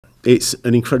It's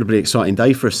an incredibly exciting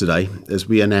day for us today as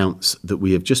we announce that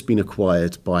we have just been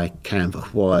acquired by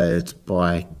Canva.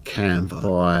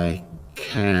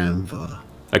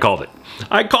 I called it.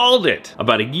 I called it!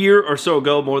 About a year or so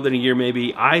ago, more than a year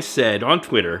maybe, I said on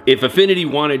Twitter, if Affinity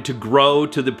wanted to grow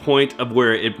to the point of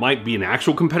where it might be an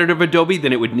actual competitor of Adobe,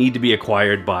 then it would need to be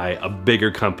acquired by a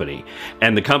bigger company.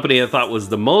 And the company I thought was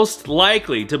the most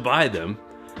likely to buy them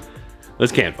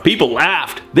was Canva. People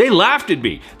laughed. They laughed at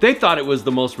me. They thought it was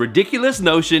the most ridiculous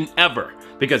notion ever,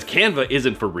 because Canva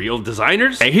isn't for real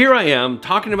designers. And here I am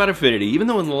talking about Affinity, even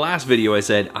though in the last video I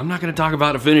said, I'm not gonna talk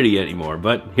about Affinity anymore,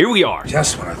 but here we are.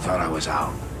 Just when I thought I was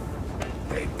out,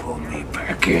 they pulled me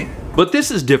back in. But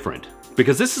this is different,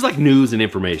 because this is like news and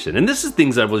information, and this is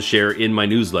things I will share in my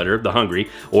newsletter, The Hungry,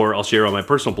 or I'll share on my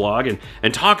personal blog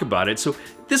and talk about it, so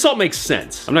this all makes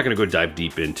sense. I'm not gonna go dive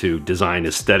deep into design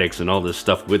aesthetics and all this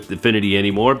stuff with Affinity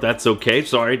anymore. That's okay,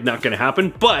 sorry, not gonna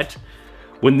happen, but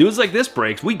when news like this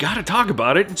breaks, we gotta talk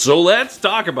about it, so let's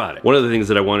talk about it. One of the things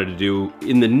that I wanted to do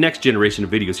in the next generation of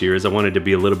videos here is I wanted to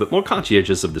be a little bit more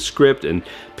conscientious of the script and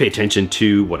pay attention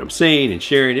to what I'm saying and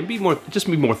sharing and just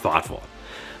be more thoughtful.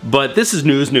 But this is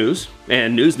news,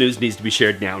 and news needs to be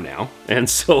shared now, and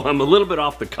so I'm a little bit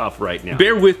off the cuff right now.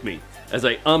 Bear with me as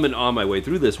I and ah my way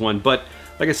through this one, but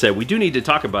like I said, we do need to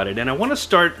talk about it, and I wanna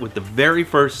start with the very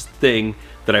first thing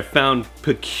that I found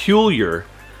peculiar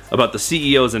about the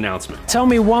CEO's announcement. Tell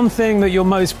me one thing that you're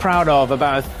most proud of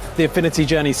about the Affinity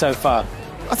journey so far.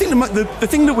 I think the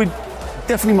thing that we're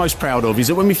definitely most proud of is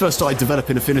that when we first started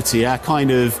developing Affinity, our kind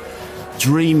of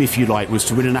dream, if you like, was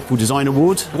to win an Apple Design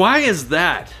Award. Why is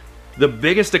that the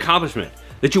biggest accomplishment?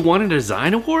 That you won a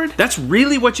design award? That's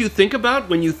really what you think about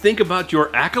when you think about your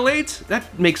accolades?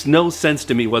 That makes no sense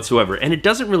to me whatsoever, and it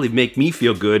doesn't really make me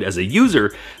feel good as a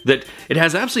user that it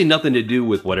has absolutely nothing to do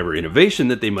with whatever innovation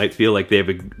that they might feel like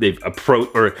they've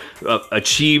approached or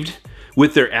achieved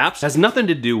with their apps. It has nothing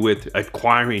to do with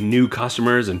acquiring new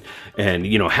customers and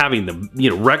you know, having the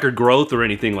record growth or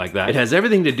anything like that. It has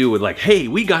everything to do with like, hey,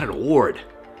 we got an award.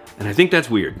 And I think that's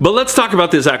weird. But let's talk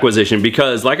about this acquisition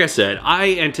because, like I said,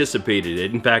 I anticipated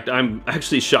it. In fact, I'm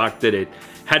actually shocked that it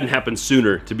hadn't happened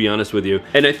sooner, to be honest with you.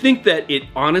 And I think that it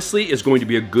honestly is going to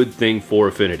be a good thing for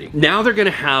Affinity. Now they're gonna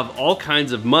have all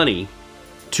kinds of money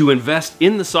to invest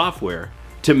in the software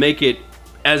to make it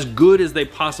as good as they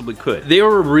possibly could. They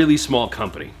are a really small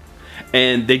company,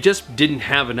 and they just didn't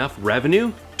have enough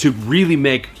revenue to really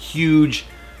make huge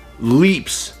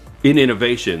leaps in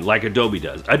innovation like Adobe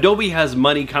does. Adobe has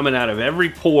money coming out of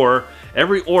every pore,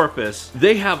 every orifice.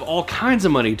 They have all kinds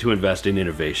of money to invest in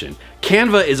innovation.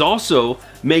 Canva is also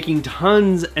making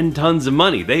tons and tons of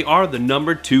money. They are the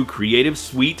 #2 creative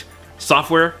suite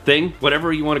software thing,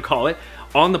 whatever you want to call it,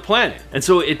 on the planet. And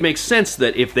so it makes sense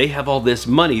that if they have all this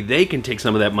money, they can take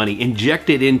some of that money,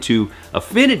 inject it into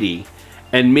Affinity,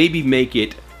 and maybe make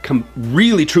it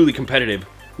really truly competitive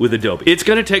with Adobe. It's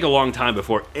gonna take a long time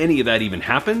before any of that even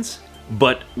happens,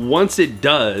 but once it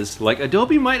does, like,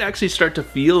 Adobe might actually start to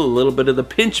feel a little bit of the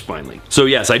pinch finally. So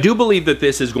yes, I do believe that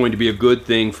this is going to be a good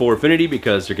thing for Affinity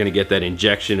because they're gonna get that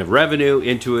injection of revenue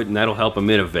into it and that'll help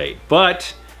them innovate.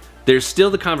 But there's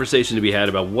still the conversation to be had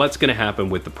about what's gonna happen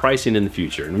with the pricing in the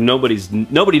future.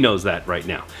 Nobody knows that right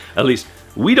now. At least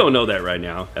we don't know that right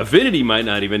now. Affinity might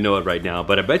not even know it right now,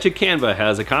 but I bet you Canva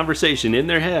has a conversation in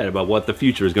their head about what the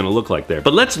future is gonna look like there.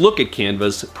 But let's look at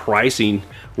Canva's pricing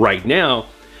right now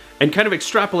and kind of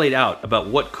extrapolate out about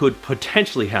what could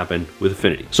potentially happen with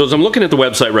Affinity. So as I'm looking at the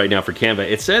website right now for Canva,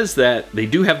 it says that they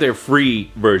do have their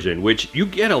free version, which you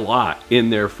get a lot in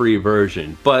their free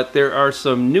version, but there are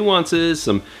some nuances,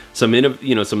 some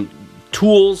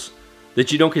tools that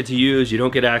you don't get to use. You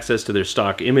don't get access to their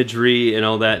stock imagery and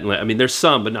all that. I mean, there's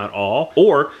some, but not all.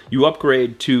 Or you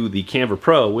upgrade to the Canva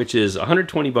Pro, which is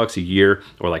 120 bucks a year,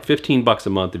 or like 15 bucks a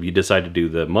month if you decide to do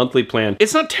the monthly plan.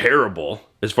 It's not terrible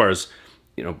as far as,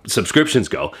 you know, subscriptions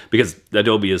go, because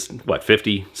Adobe is, what,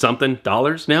 50 something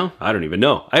dollars now? I don't even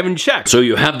know. I haven't checked. So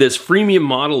you have this freemium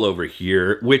model over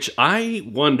here, which I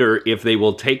wonder if they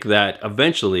will take that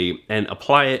eventually and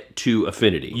apply it to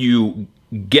Affinity. You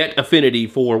get Affinity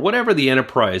for whatever the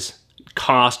enterprise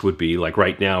cost would be. Like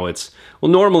right now it's, well,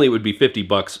 normally it would be 50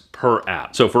 bucks per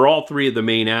app. So for all three of the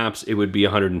main apps, it would be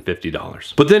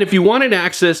 $150. But then if you wanted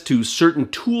access to certain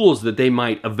tools that they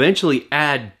might eventually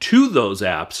add to those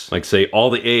apps, like say all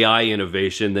the AI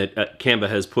innovation that Canva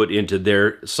has put into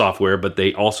their software, but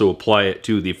they also apply it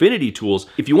to the Affinity tools,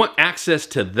 if you want access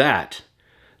to that,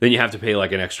 then you have to pay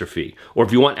like an extra fee. Or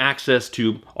if you want access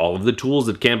to all of the tools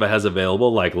that Canva has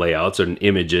available, like layouts and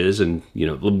images and, you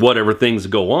know, whatever things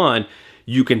go on,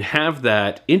 you can have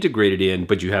that integrated in,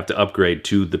 but you have to upgrade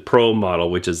to the Pro model,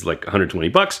 which is like 120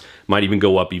 bucks. Might even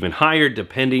go up even higher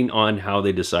depending on how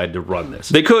they decide to run this.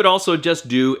 They could also just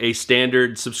do a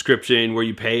standard subscription where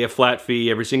you pay a flat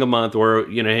fee every single month, or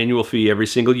annual fee every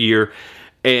single year.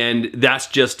 And that's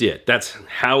just it. That's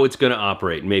how it's going to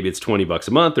operate. Maybe it's 20 bucks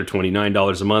a month or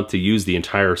 $29 a month to use the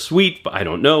entire suite, but I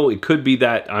don't know. It could be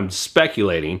that. I'm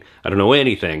speculating. I don't know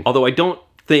anything. Although I don't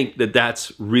think that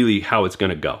that's really how it's going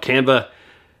to go. Canva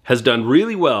has done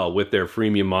really well with their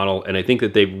freemium model, and I think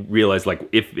that they've realized, like,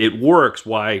 if it works,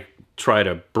 why try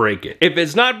to break it? If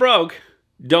it's not broke,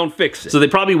 don't fix it. So they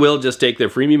probably will just take their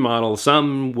freemium model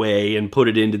some way and put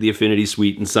it into the Affinity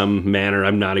suite in some manner.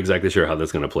 I'm not exactly sure how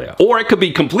that's going to play out. Or it could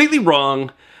be completely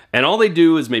wrong, and all they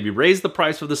do is maybe raise the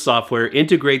price of the software,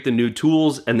 integrate the new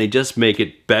tools, and they just make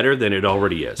it better than it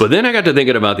already is. But then I got to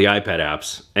thinking about the iPad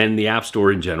apps and the App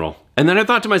Store in general. And then I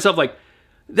thought to myself, like,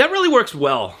 that really works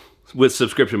well with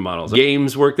subscription models.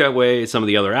 Games work that way, some of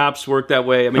the other apps work that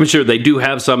way. I mean, I'm sure they do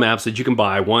have some apps that you can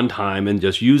buy one time and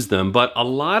just use them, but a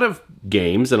lot of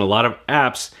games and a lot of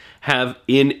apps have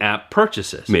in-app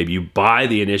purchases. Maybe you buy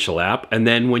the initial app, and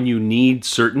then when you need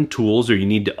certain tools or you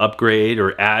need to upgrade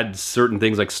or add certain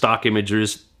things like stock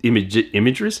images, you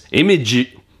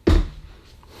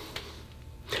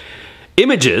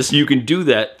can do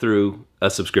that through a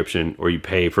subscription, or you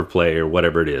pay for play, or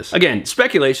whatever it is. Again,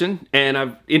 speculation, and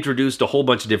I've introduced a whole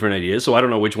bunch of different ideas, so I don't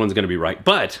know which one's gonna be right,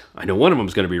 but I know one of them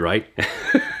is gonna be right.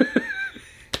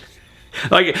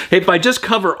 Like, if I just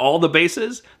cover all the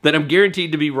bases, then I'm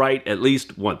guaranteed to be right at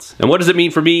least once. And what does it mean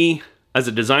for me as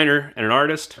a designer and an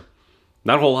artist?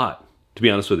 Not a whole lot, to be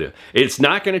honest with you. It's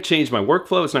not gonna change my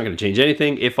workflow, it's not gonna change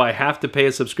anything. If I have to pay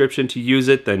a subscription to use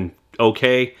it, then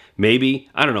okay, maybe.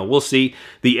 I don't know, we'll see.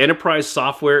 The enterprise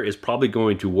software is probably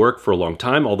going to work for a long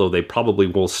time, although they probably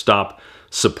will stop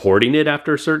supporting it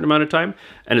after a certain amount of time.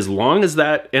 And as long as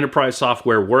that enterprise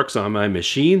software works on my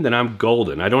machine, then I'm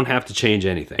golden. I don't have to change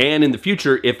anything. And in the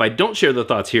future, if I don't share the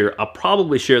thoughts here, I'll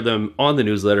probably share them on the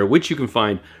newsletter, which you can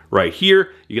find right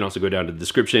here. You can also go down to the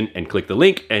description and click the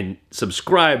link and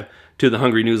subscribe to the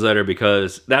Hungry newsletter,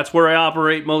 because that's where I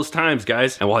operate most times,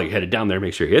 guys. And while you're headed down there,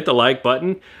 make sure you hit the like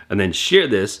button and then share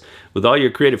this with all your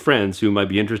creative friends who might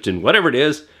be interested in whatever it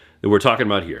is that we're talking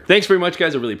about here. Thanks very much,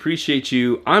 guys. I really appreciate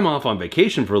you. I'm off on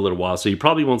vacation for a little while, so you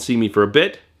probably won't see me for a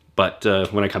bit, but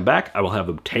when I come back, I will have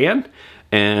a tan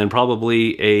and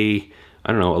probably a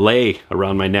lei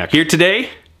around my neck. Here today,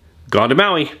 gone to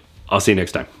Maui. I'll see you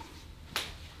next time.